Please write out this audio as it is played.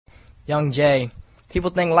Young Jay, people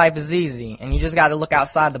think life is easy, and you just got to look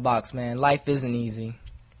outside the box, man. Life isn't easy.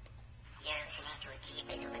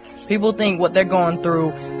 People think what they're going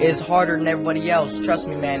through is harder than everybody else. Trust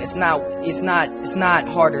me, man. It's not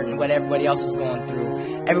harder than what everybody else is going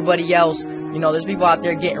through. Everybody else, you know, there's people out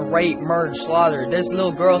there getting raped, murdered, slaughtered. There's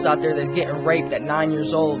little girls out there that's getting raped at 9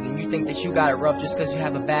 years old, and you think that you got it rough just because you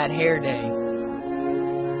have a bad hair day.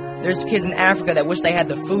 There's kids in Africa that wish they had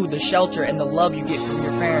the food, the shelter, and the love you get from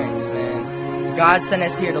your parents, man. God sent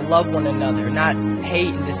us here to love one another, not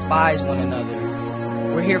hate and despise one another.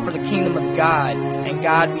 We're here for the kingdom of God, and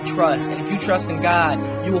God we trust. And if you trust in God,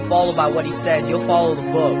 you will follow by what He says. You'll follow the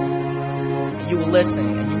book, and you will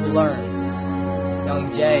listen, and you will learn.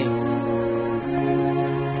 Young Jay.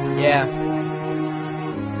 Yeah.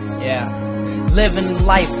 Living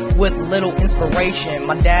life with little inspiration.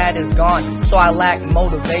 My dad is gone, so I lack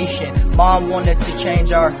motivation. Mom wanted to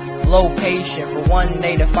change our location for one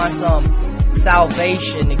day to find some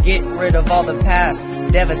salvation, to get rid of all the past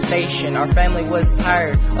devastation. Our family was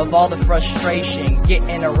tired of all the frustration,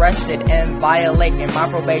 getting arrested and violating my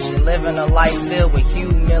probation, living a life filled with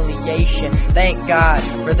humiliation. Thank God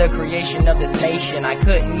for the creation of this nation. I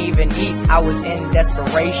couldn't even eat, I was in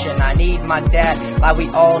desperation. I need my dad like we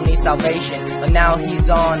all need salvation, but now he's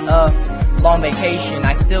on a long vacation.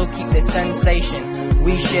 I still keep this sensation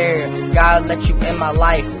we share. God let you in my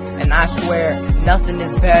life, and I swear nothing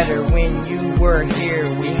is better when you were here.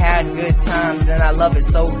 We had good times and I love it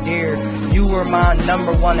so dear. You were my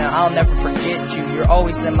number one and I'll never forget you. You're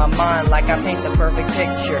always in my mind like I paint the perfect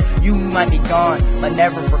picture. You might be gone but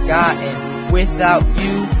never forgotten. Without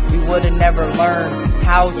you, we would have never learned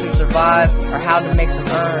how to survive or how to make some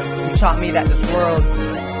earn. You taught me that this world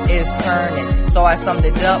is turning, so I summed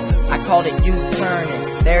it up, I called it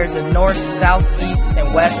U-turning. There's a north, south, east,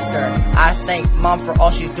 and western. I thank Mom for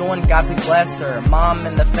all she's doing, God please bless her. Mom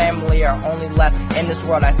and the family are only left in this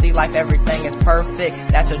world. I see life, everything is perfect,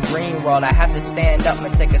 that's a dream world. I have to stand up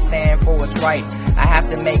and take a stand for what's right. I have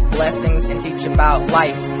to make blessings and teach about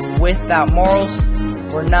life. Without morals,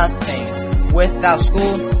 we're nothing. Without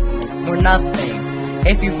school, we're nothing.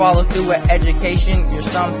 If you follow through with education, you're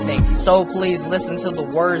something. So please listen to the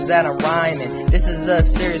words that I'm rhyming. This is a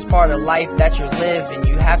serious part of life that you're living.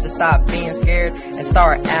 You have to stop being scared and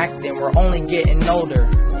start acting. We're only getting older,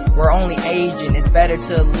 we're only aging. It's better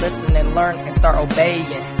to listen and learn and start obeying.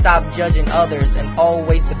 Stop judging others and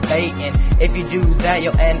always debating. If you do that,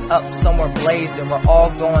 you'll end up somewhere blazing. We're all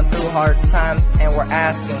going through hard times and we're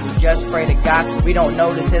asking. We just pray to God, we don't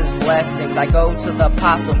notice His blessings. I go to the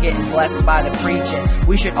apostle getting blessed by the preaching.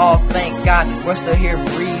 We should all thank God we're still here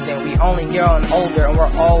breathing. We only get on older and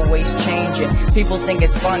we're always changing. People think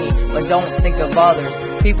it's funny, but don't think of others.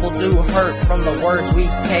 People do hurt from the words we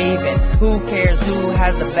cave in. Who cares who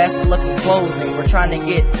has the best looking clothing? We're trying to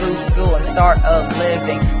get through school and start a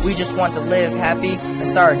living. We just want to live happy and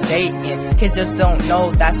start dating. Kids just don't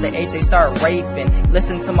know that's the age they start raping.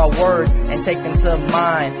 Listen to my words and take them to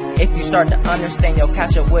mind. If you start to understand, you'll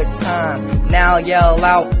catch up with time. Now yell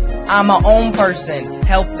out, I'm my own person.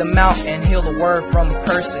 Help them out and heal the word from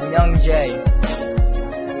cursing. Young Jay.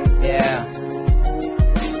 Yeah.